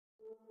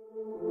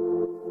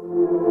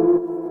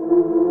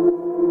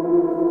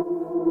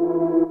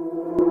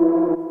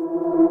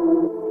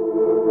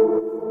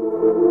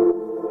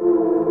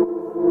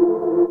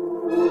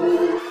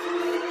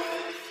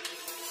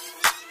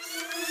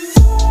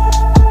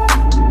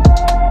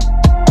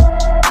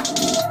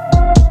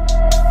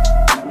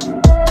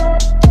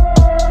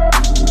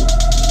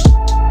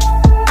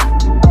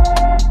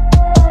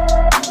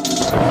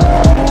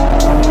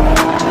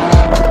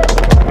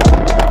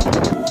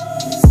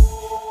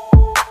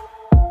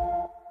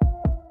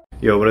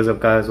Yo, what is up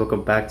guys?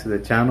 Welcome back to the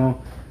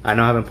channel. I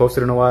know I haven't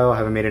posted in a while. I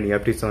haven't made any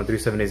updates on the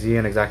 370Z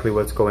and exactly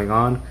what's going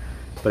on.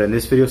 But in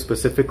this video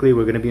specifically,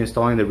 we're going to be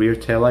installing the rear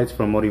taillights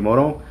from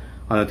Morimoto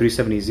on the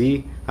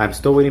 370Z. I'm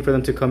still waiting for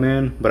them to come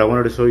in, but I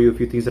wanted to show you a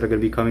few things that are going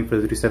to be coming for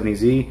the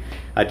 370Z.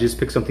 I just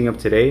picked something up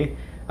today.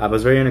 It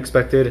was very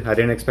unexpected. I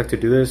didn't expect to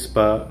do this,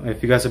 but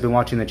if you guys have been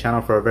watching the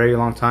channel for a very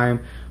long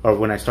time, or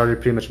when I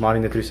started pretty much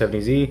modding the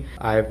 370Z,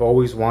 I've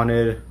always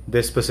wanted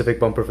this specific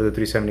bumper for the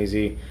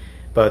 370Z.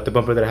 But the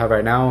bumper that I have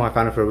right now, I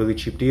found it for a really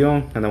cheap deal.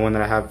 And the one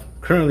that I have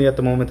currently at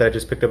the moment that I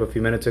just picked up a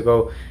few minutes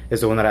ago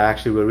is the one that I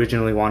actually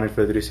originally wanted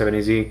for the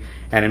 370Z.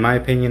 And in my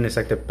opinion, it's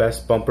like the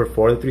best bumper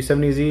for the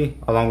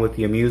 370Z, along with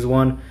the Amuse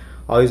one.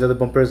 All these other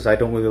bumpers, I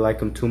don't really like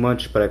them too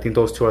much, but I think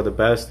those two are the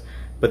best.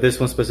 But this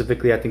one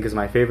specifically, I think is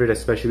my favorite,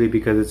 especially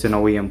because it's an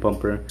OEM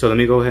bumper. So let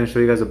me go ahead and show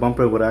you guys a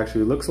bumper, what it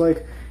actually looks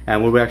like,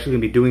 and what we're actually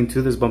gonna be doing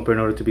to this bumper in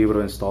order to be able to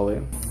install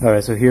it. All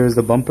right, so here's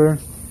the bumper.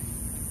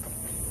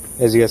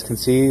 As you guys can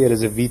see, it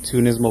is a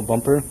V2 Nismo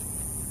bumper.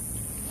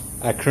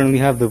 I currently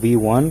have the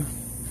V1,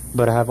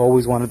 but I have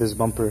always wanted this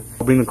bumper.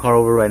 I'll bring the car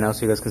over right now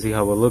so you guys can see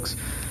how it looks.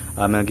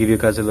 I'm gonna give you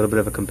guys a little bit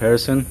of a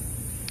comparison.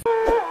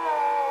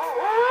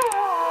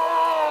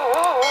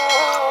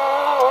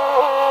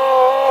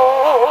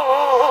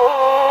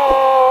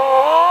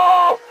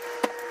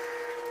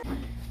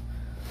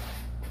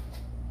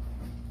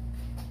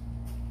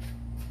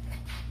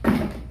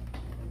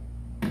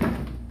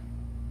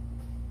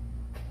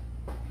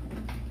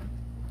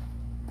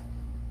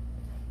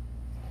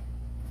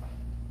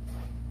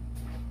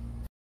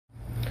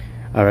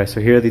 Alright,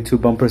 so here are the two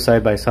bumpers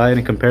side by side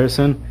in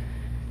comparison.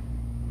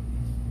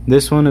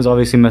 This one is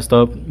obviously messed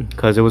up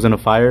because it was in a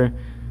fire,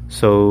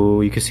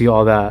 so you can see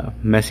all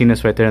that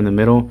messiness right there in the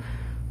middle.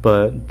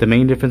 But the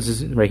main difference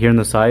is right here on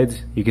the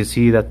sides. You can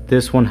see that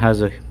this one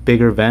has a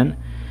bigger vent,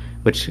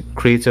 which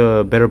creates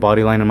a better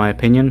body line in my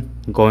opinion,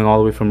 going all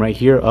the way from right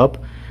here up,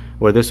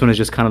 where this one is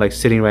just kind of like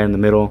sitting right in the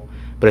middle,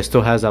 but it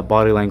still has that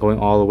body line going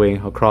all the way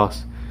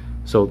across.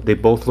 So they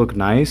both look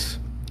nice.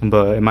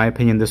 But in my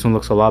opinion, this one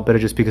looks a lot better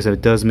just because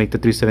it does make the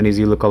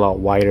 370Z look a lot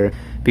wider.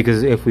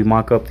 Because if we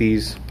mock up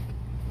these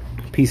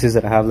pieces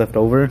that I have left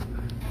over,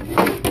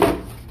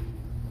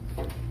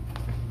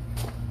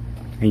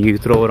 and you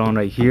throw it on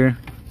right here,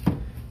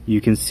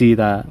 you can see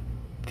that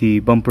the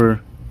bumper,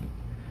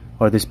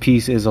 or this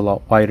piece, is a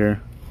lot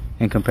wider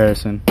in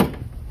comparison.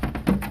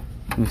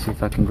 Let me see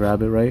if I can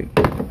grab it right.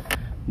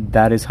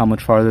 That is how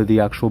much farther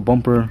the actual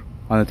bumper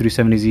on the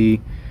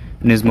 370Z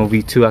Nismo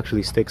V2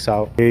 actually sticks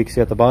out. Here you can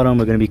see at the bottom,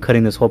 we're going to be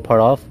cutting this whole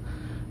part off,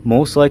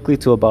 most likely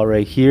to about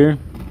right here,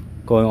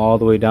 going all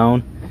the way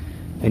down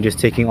and just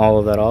taking all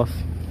of that off.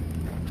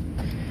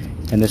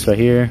 And this right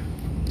here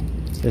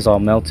is all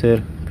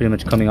melted, pretty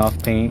much coming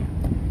off paint.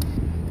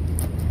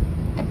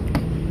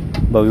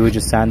 But we would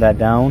just sand that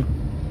down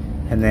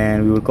and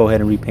then we would go ahead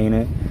and repaint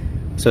it.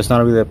 So it's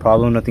not really a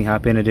problem, nothing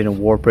happened, it didn't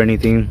warp or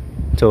anything,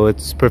 so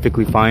it's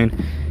perfectly fine.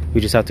 We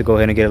just have to go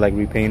ahead and get it like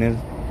repainted.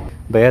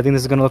 But yeah, I think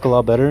this is going to look a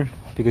lot better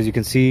because you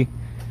can see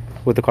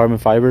with the carbon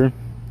fiber,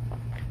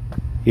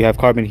 you have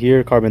carbon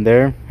here, carbon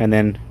there, and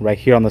then right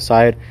here on the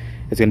side,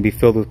 it's going to be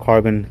filled with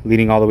carbon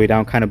leading all the way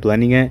down, kind of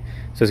blending it.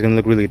 So it's going to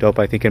look really dope,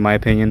 I think, in my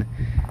opinion.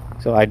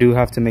 So I do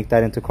have to make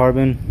that into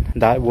carbon.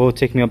 That will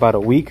take me about a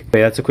week. But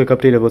yeah, that's a quick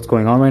update of what's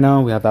going on right now.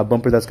 We have that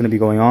bumper that's going to be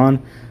going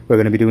on. We're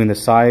going to be doing the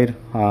side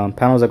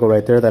panels that go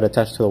right there that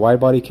attach to the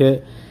wide body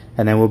kit.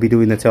 And then we'll be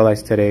doing the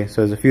taillights today.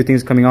 So there's a few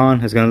things coming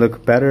on. It's going to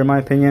look better in my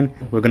opinion.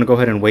 We're going to go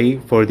ahead and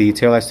wait for the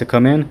taillights to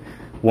come in.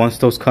 Once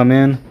those come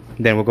in,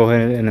 then we'll go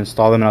ahead and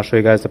install them and I'll show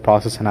you guys the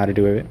process and how to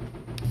do it.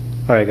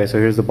 Alright guys, so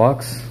here's the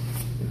box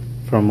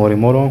from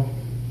Morimoto.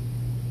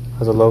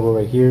 Has a logo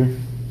right here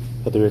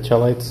for the rear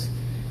taillights.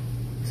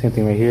 Same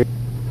thing right here.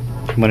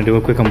 I'm going to do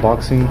a quick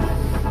unboxing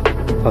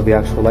of the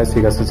actual lights so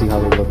you guys can see how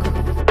they look.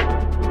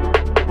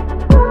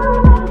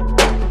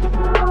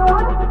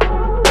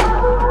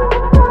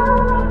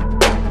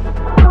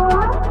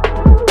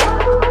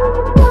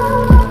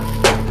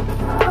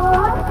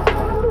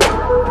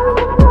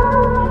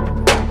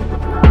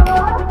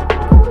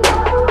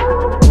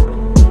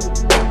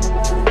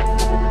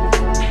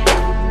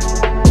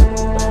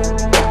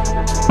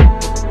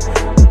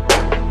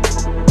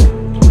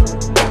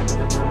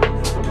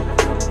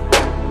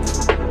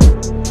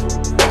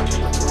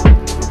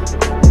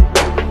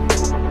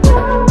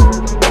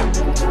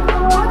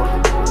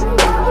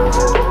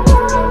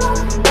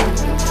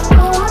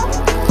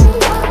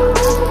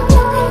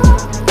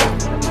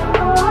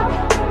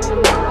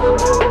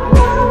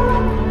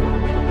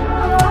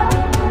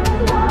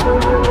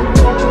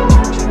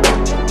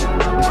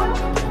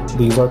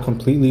 These are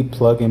completely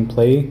plug and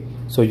play,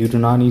 so you do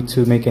not need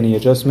to make any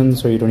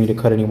adjustments or you don't need to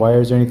cut any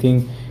wires or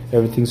anything.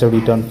 Everything's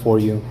already done for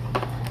you.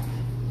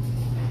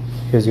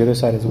 Here's the other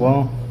side as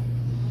well.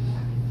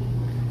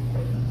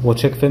 We'll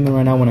check fitment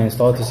right now when I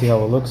install it to see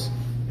how it looks.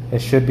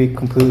 It should be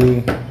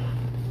completely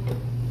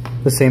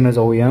the same as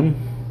OEM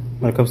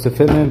when it comes to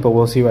fitment, but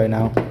we'll see right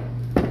now.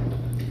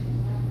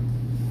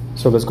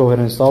 So let's go ahead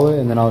and install it,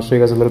 and then I'll show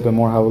you guys a little bit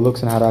more how it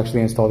looks and how to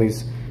actually install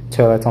these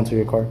taillights onto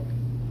your car.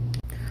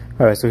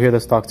 Alright, so here are the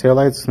stock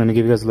taillights. Let me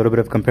give you guys a little bit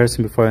of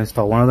comparison before I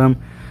install one of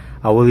them.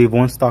 I will leave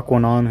one stock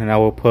one on and I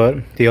will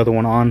put the other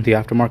one on, the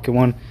aftermarket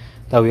one.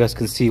 That way you guys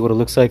can see what it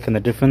looks like and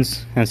the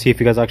difference and see if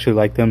you guys actually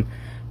like them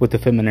with the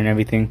fitment and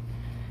everything.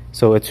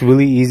 So it's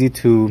really easy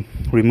to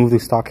remove the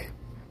stock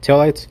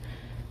taillights.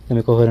 Let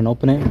me go ahead and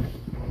open it.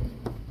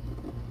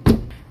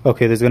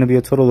 Okay, there's going to be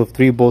a total of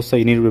 3 bolts that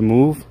you need to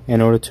remove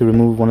in order to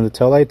remove one of the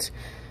taillights.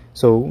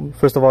 So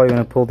first of all, you're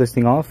going to pull this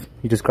thing off.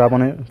 You just grab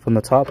on it from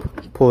the top,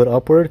 pull it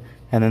upward,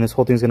 and then this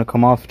whole thing is going to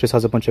come off. It just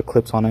has a bunch of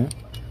clips on it.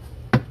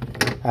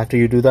 After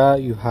you do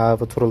that, you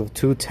have a total of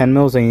 2 10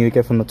 mils that you need to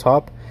get from the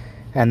top,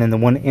 and then the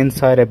one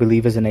inside I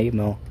believe is an 8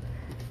 mil.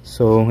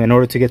 So in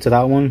order to get to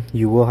that one,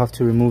 you will have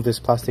to remove this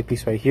plastic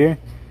piece right here.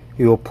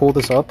 You will pull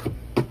this up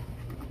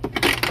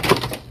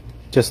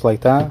just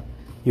like that.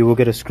 You will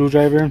get a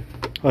screwdriver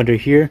under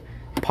here,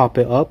 pop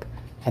it up,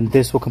 and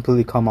this will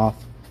completely come off.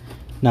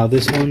 Now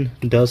this one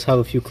does have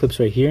a few clips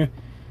right here.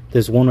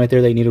 There's one right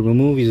there that you need to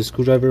remove. Use a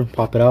screwdriver,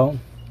 pop it out.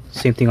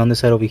 Same thing on this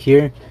side over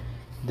here.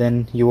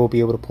 Then you will be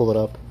able to pull it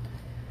up.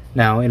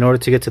 Now, in order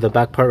to get to the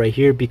back part right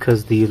here,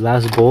 because the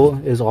last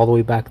bolt is all the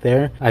way back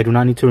there, I do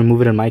not need to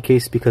remove it in my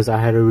case because I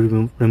had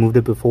removed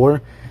it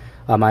before.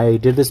 I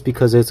did this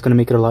because it's going to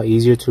make it a lot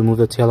easier to remove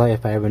the taillight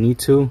if I ever need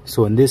to.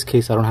 So in this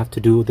case, I don't have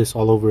to do this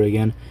all over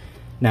again.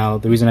 Now,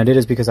 the reason I did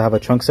is because I have a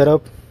trunk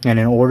setup, and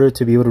in order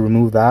to be able to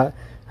remove that,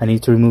 I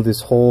need to remove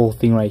this whole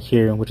thing right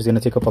here, which is going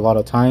to take up a lot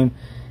of time.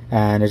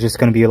 And it's just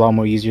going to be a lot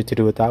more easier to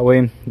do it that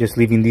way. Just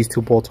leaving these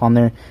 2 bolts on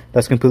there.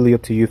 That's completely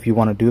up to you if you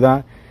want to do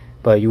that.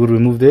 But you would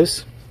remove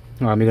this.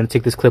 You're going to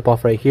take this clip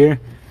off right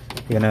here.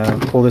 You're going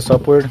to pull this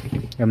upward.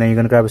 And then you're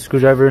going to grab a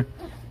screwdriver.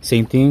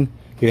 Same thing.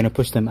 You're going to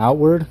push them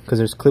outward because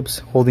there's clips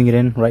holding it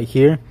in right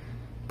here.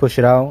 Push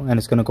it out and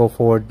it's going to go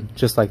forward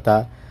just like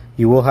that.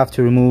 You will have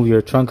to remove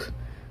your trunk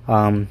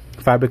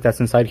fabric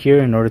that's inside here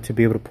in order to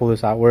be able to pull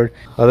this outward.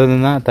 Other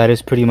than that, that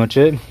is pretty much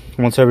it.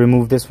 Once I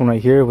remove this one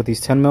right here with these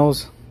 10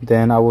 mils,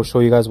 then I will show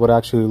you guys what it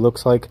actually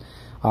looks like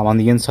on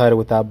the inside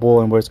with that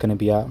bolt and where it's going to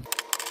be at.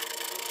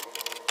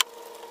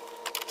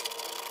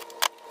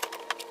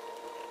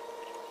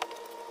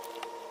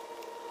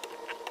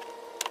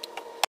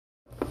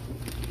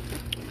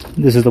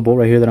 This is the bolt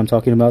right here that I'm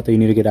talking about that you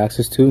need to get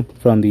access to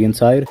from the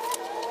inside.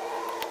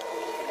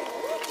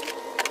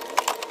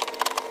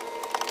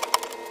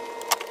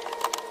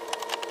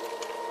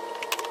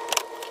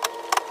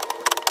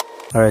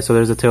 Alright, so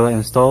there's the taillight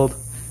installed.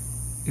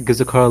 It gives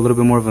the car a little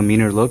bit more of a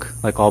meaner look,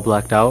 like all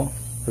blacked out.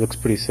 It looks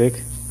pretty sick.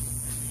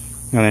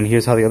 And then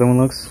here's how the other one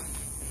looks.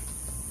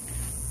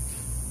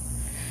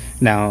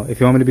 Now, if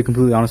you want me to be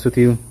completely honest with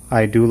you,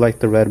 I do like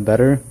the red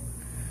better.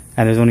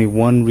 And there's only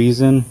one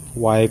reason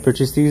why I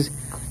purchased these.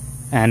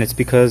 And it's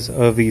because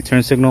of the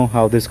turn signal,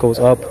 how this goes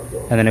up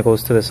and then it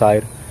goes to the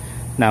side.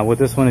 Now with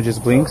this one, it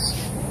just blinks.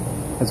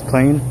 It's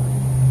plain.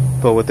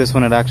 But with this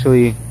one, it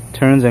actually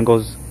turns and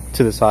goes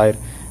to the side.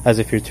 As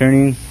if you're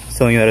turning, it's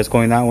telling you that it's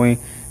going that way,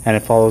 and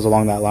it follows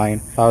along that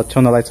line. I'll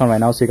turn the lights on right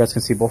now so you guys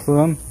can see both of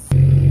them.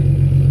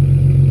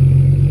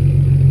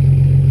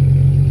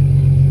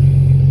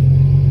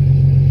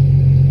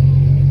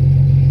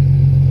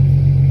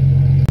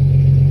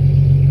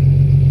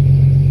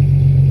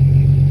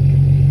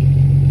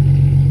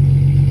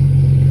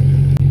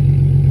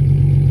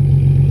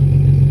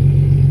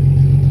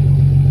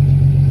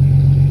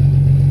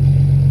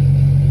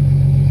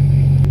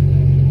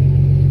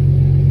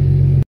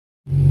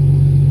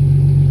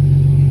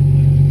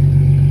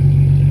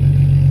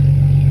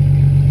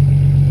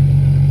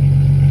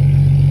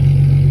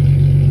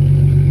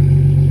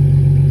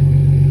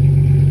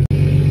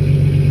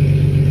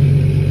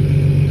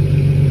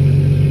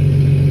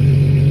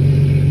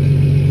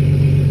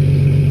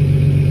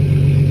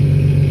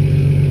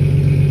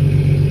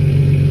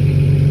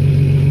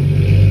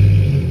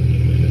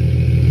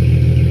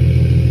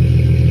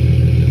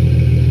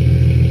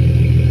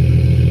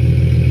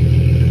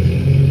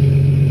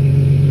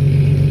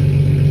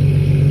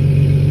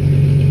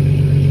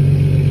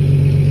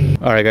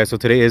 Alright guys, so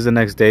today is the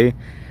next day.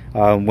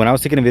 When I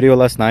was taking a video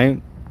last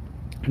night,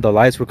 the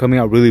lights were coming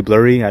out really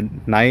blurry.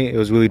 At night it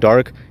was really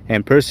dark.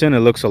 In person it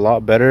looks a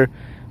lot better.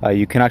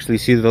 You can actually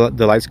see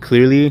the lights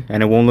clearly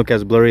and it won't look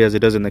as blurry as it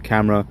does in the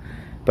camera.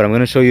 But I'm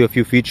going to show you a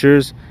few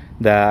features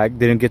that I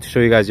didn't get to show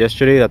you guys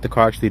yesterday that the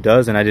car actually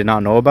does and I did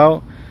not know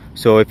about.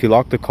 So if you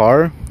lock the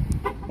car,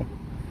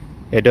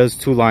 it does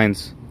 2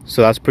 lines.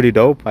 So that's pretty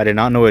dope. I did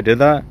not know it did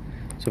that.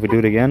 So if we do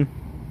it again,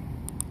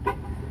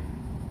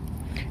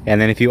 and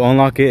then if you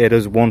unlock it, it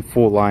does 1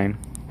 full line.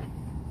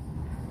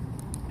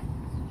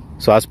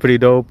 So that's pretty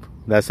dope.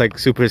 That's like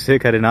super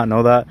sick. I did not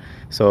know that.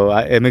 So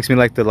it makes me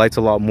like the lights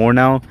a lot more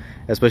now,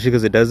 especially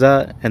because it does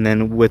that. And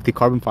then with the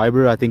carbon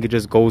fiber, I think it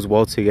just goes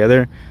well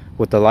together.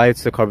 With the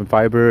lights, the carbon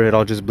fiber, it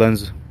all just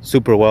blends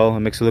super well. It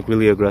makes it look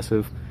really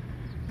aggressive.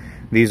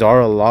 These are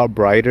a lot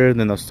brighter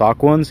than the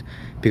stock ones,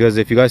 because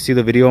if you guys see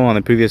the video on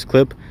the previous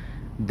clip,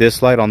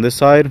 this light on this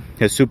side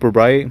is super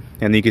bright,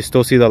 and you can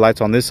still see the lights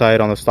on this side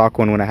on the stock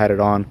one when I had it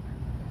on.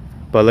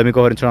 But let me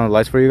go ahead and turn on the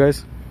lights for you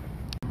guys.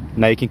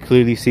 Now you can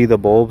clearly see the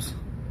bulbs,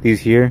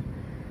 these here.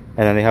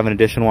 And then they have an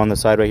additional one on the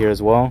side right here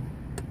as well.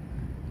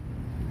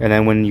 And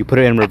then when you put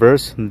it in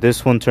reverse,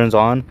 this one turns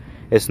on.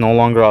 It's no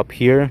longer up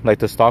here like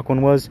the stock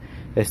one was.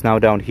 It's now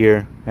down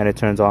here and it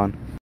turns on.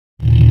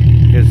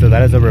 Okay, so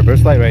that is a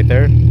reverse light right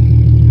there.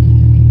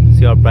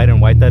 See how bright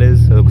and white that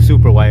is? It looks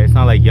super white. It's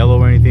not like yellow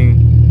or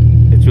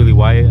anything. It's really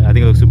white. I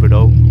think it looks super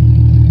dope.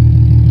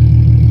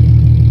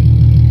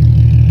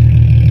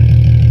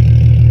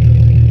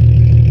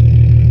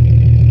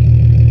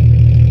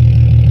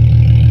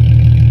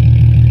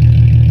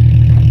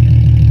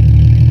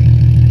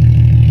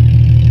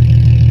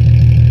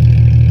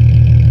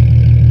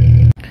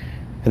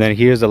 And then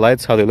here's the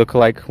lights, how they look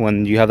like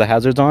when you have the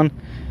hazards on.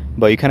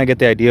 But you kind of get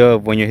the idea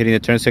of when you're hitting the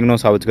turn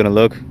signals, how it's going to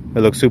look.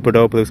 It looks super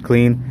dope, it looks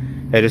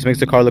clean. It just makes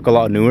the car look a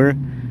lot newer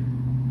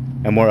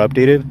and more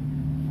updated.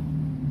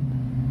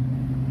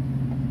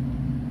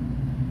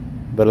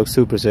 But it looks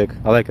super sick.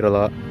 I like it a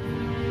lot.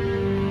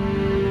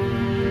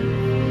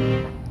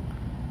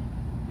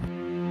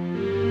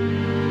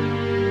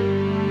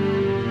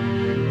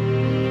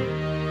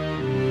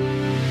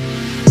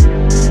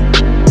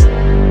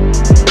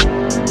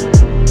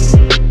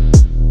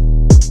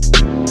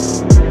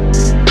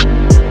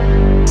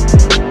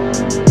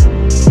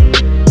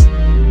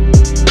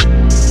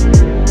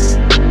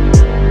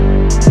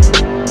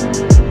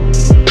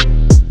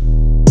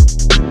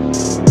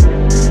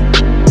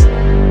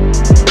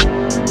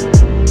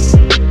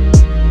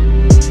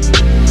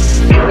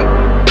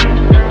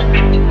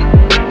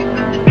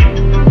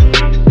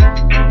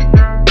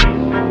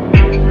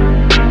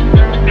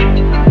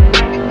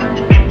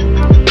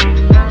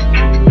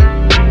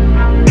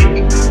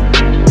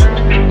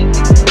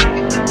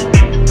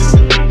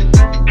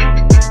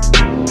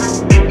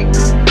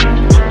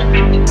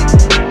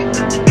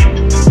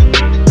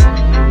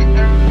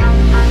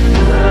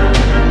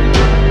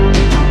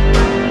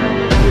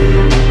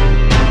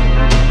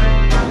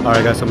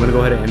 Alright guys, so I'm going to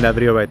go ahead and end that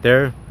video right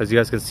there. As you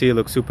guys can see, it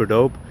looks super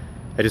dope.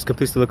 It just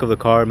completes the look of the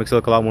car, makes it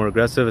look a lot more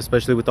aggressive,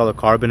 especially with all the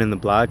carbon in the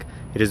black.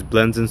 It just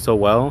blends in so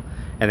well.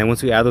 And then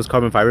once we add those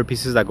carbon fiber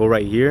pieces that go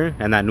right here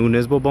and that new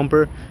NISSAN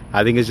bumper,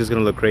 I think it's just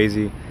going to look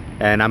crazy.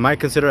 And I might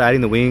consider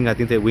adding the wing. I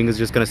think the wing is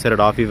just going to set it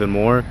off even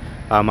more.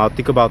 I'll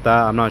think about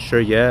that. I'm not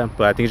sure yet,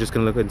 but I think it's just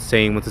going to look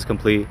insane once it's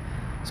complete.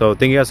 So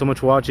thank you guys so much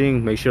for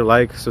watching. Make sure to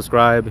like,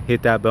 subscribe,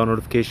 hit that bell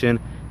notification,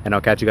 and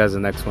I'll catch you guys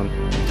in the next one.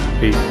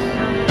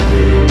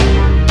 Peace.